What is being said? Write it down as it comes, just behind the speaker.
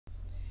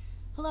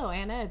Hello,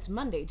 Anna. It's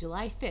Monday,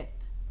 July 5th.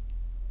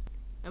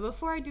 And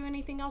before I do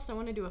anything else, I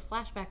want to do a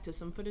flashback to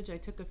some footage I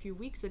took a few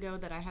weeks ago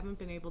that I haven't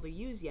been able to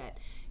use yet.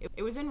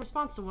 It was in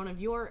response to one of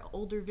your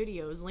older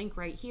videos, link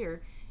right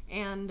here,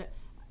 and,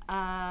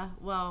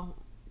 well,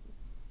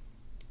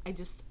 I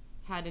just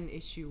had an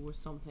issue with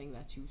something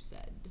that you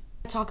said.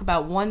 Talk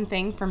about one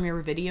thing from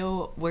your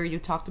video where you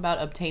talked about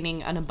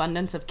obtaining an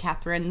abundance of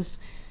Catherines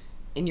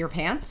in your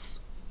pants.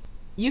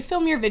 You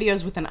film your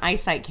videos with an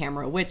eyesight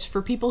camera, which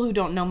for people who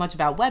don't know much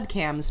about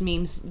webcams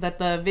means that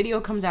the video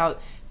comes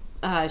out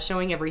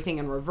showing everything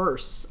in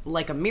reverse,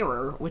 like a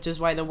mirror, which is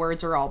why the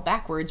words are all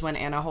backwards when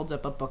Anna holds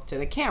up a book to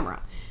the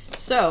camera.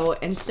 So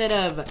instead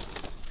of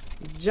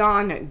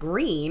John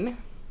Green,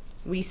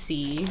 we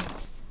see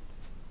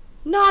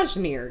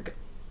Nohj.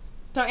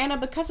 So Anna,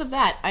 because of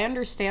that, I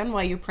understand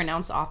why you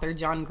pronounce author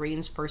John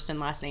Green's first and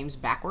last names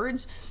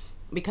backwards,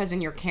 because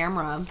in your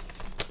camera,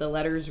 the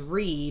letters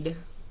read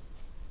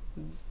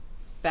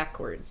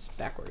backwards.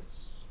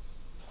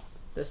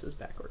 This is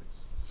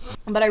backwards.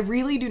 But I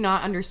really do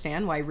not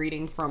understand why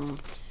reading from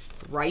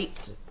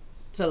right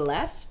to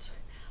left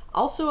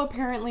also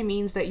apparently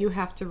means that you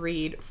have to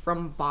read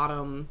from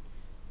bottom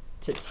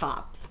to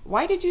top.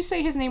 Why did you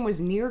say his name was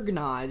Neerg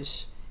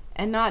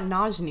and not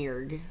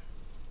Nohj?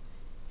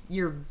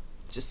 You're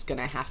just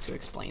gonna have to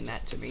explain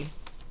that to me.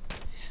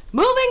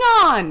 Moving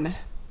on!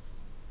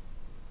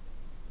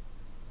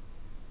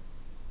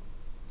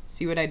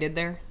 See what I did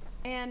there?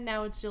 And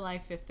now it's July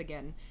 5th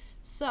again.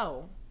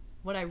 So,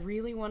 what I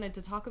really wanted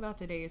to talk about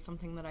today is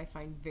something that I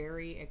find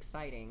very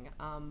exciting.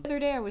 The other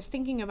day I was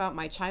thinking about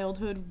my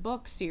childhood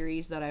book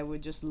series that I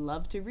would just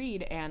love to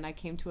read, and I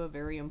came to a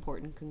very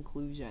important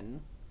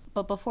conclusion.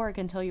 But before I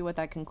can tell you what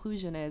that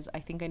conclusion is, I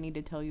think I need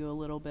to tell you a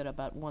little bit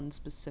about one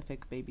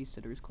specific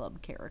Babysitter's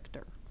Club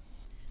character.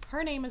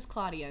 Her name is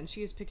Claudia, and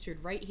she is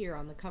pictured right here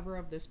on the cover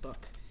of this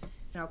book.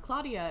 Now,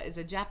 Claudia is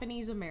a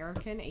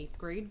Japanese-American 8th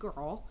grade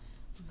girl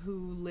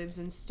who lives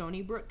in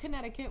Stony Brook,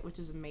 Connecticut, which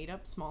is a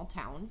made-up small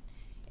town,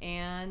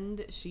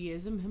 and she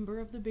is a member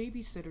of the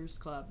Babysitter's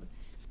Club.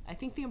 I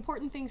think the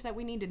important things that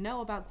we need to know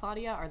about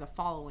Claudia are the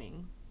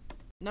following.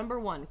 Number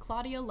 1,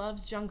 Claudia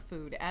loves junk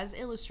food, as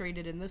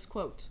illustrated in this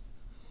quote.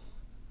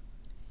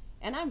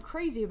 And I'm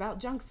crazy about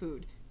junk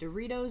food.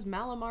 Doritos,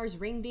 Malamars,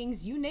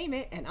 Ring-Dings, you name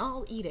it, and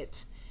I'll eat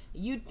it.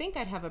 You'd think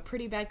I'd have a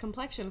pretty bad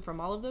complexion from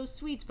all of those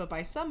sweets, but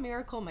by some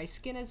miracle my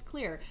skin is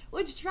clear,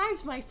 which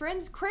drives my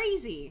friends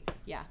crazy.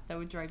 Yeah, that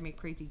would drive me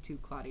crazy too,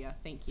 Claudia.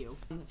 Thank you.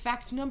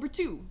 Fact number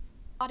 2.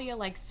 Claudia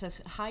likes to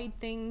hide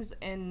things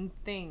and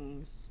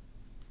things.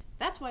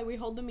 That's why we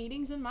hold the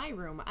meetings in my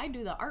room. I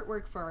do the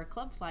artwork for our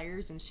club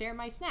flyers and share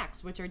my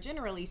snacks, which are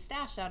generally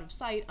stashed out of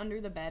sight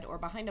under the bed or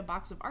behind a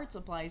box of art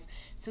supplies,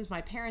 since my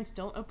parents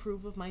don't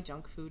approve of my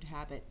junk food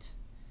habit.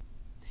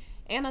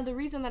 Anna, the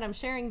reason that I'm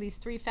sharing these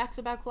 3 facts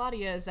about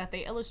Claudia is that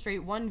they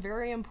illustrate one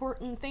very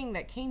important thing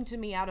that came to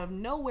me out of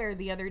nowhere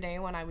the other day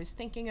when I was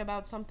thinking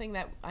about something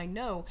that I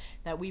know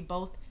that we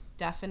both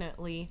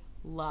definitely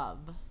love.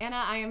 Anna,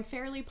 I am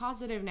fairly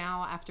positive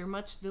now, after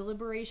much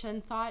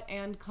deliberation, thought,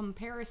 and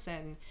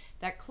comparison,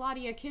 that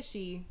Claudia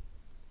Kishi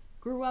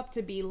grew up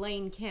to be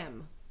Lane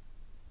Kim.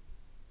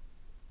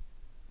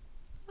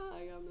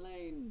 Hi, I'm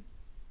Lane.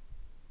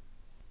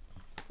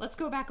 Let's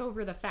go back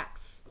over the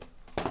facts.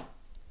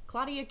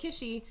 Claudia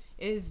Kishi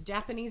is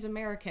Japanese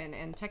American,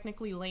 and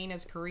technically Lane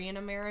is Korean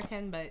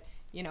American, but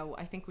you know,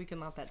 I think we can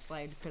let that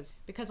slide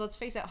because let's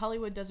face it,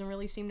 Hollywood doesn't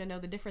really seem to know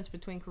the difference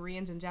between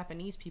Koreans and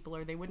Japanese people,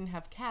 or they wouldn't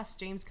have cast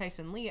James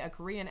Kyson Lee, a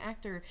Korean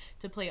actor,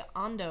 to play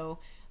Ando,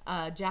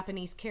 a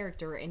Japanese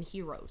character in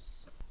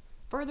Heroes.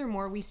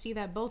 Furthermore, we see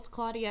that both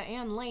Claudia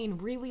and Lane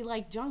really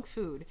like junk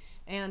food,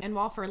 and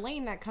while for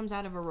Lane that comes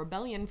out of a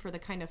rebellion for the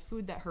kind of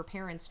food that her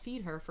parents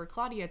feed her, for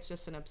Claudia it's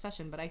just an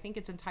obsession. But I think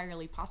it's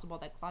entirely possible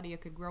that Claudia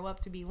could grow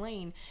up to be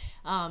Lane,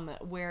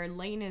 where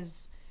Lane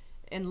is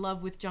in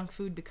love with junk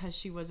food because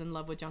she was in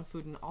love with junk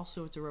food, and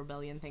also it's a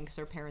rebellion thing because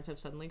her parents have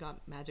suddenly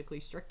got magically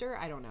stricter.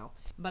 I don't know.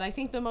 But I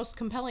think the most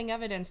compelling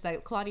evidence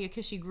that Claudia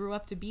Kishi grew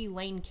up to be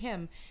Lane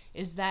Kim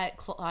is that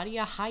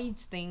Claudia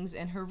hides things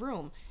in her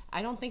room.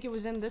 I don't think it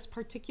was in this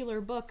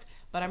particular book,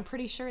 but I'm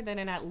pretty sure that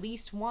in at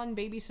least one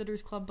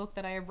Babysitter's Club book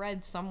that I have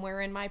read somewhere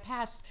in my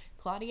past,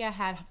 Claudia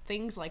had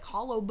things like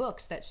hollow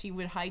books that she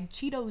would hide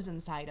Cheetos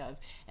inside of.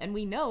 And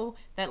we know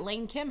that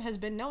Lane Kim has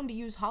been known to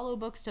use hollow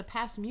books to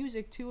pass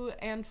music to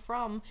and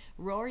from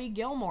Rory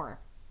Gilmore.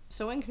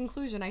 So in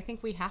conclusion, I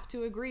think we have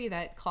to agree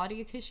that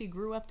Claudia Kishi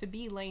grew up to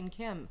be Lane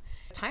Kim.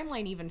 The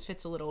timeline even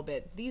fits a little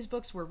bit. These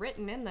books were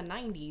written in the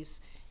 90s,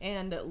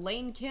 and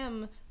Lane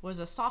Kim was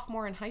a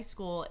sophomore in high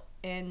school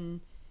in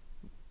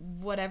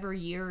whatever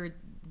year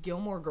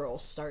Gilmore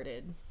Girls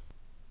started.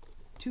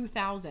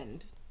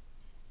 2000.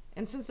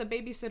 And since the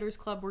Babysitter's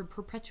Club were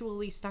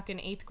perpetually stuck in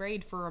 8th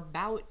grade for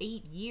about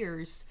 8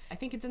 years, I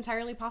think it's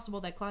entirely possible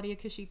that Claudia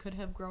Kishi could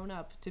have grown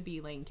up to be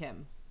Lane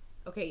Kim.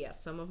 Okay,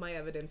 yes, some of my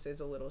evidence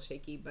is a little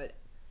shaky, but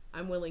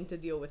I'm willing to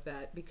deal with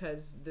that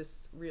because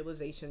this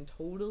realization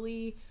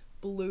totally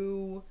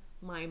blew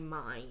my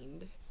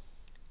mind.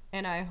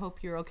 And I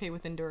hope you're okay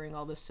with enduring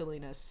all this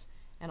silliness,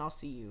 and I'll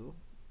see you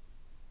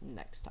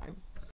next time.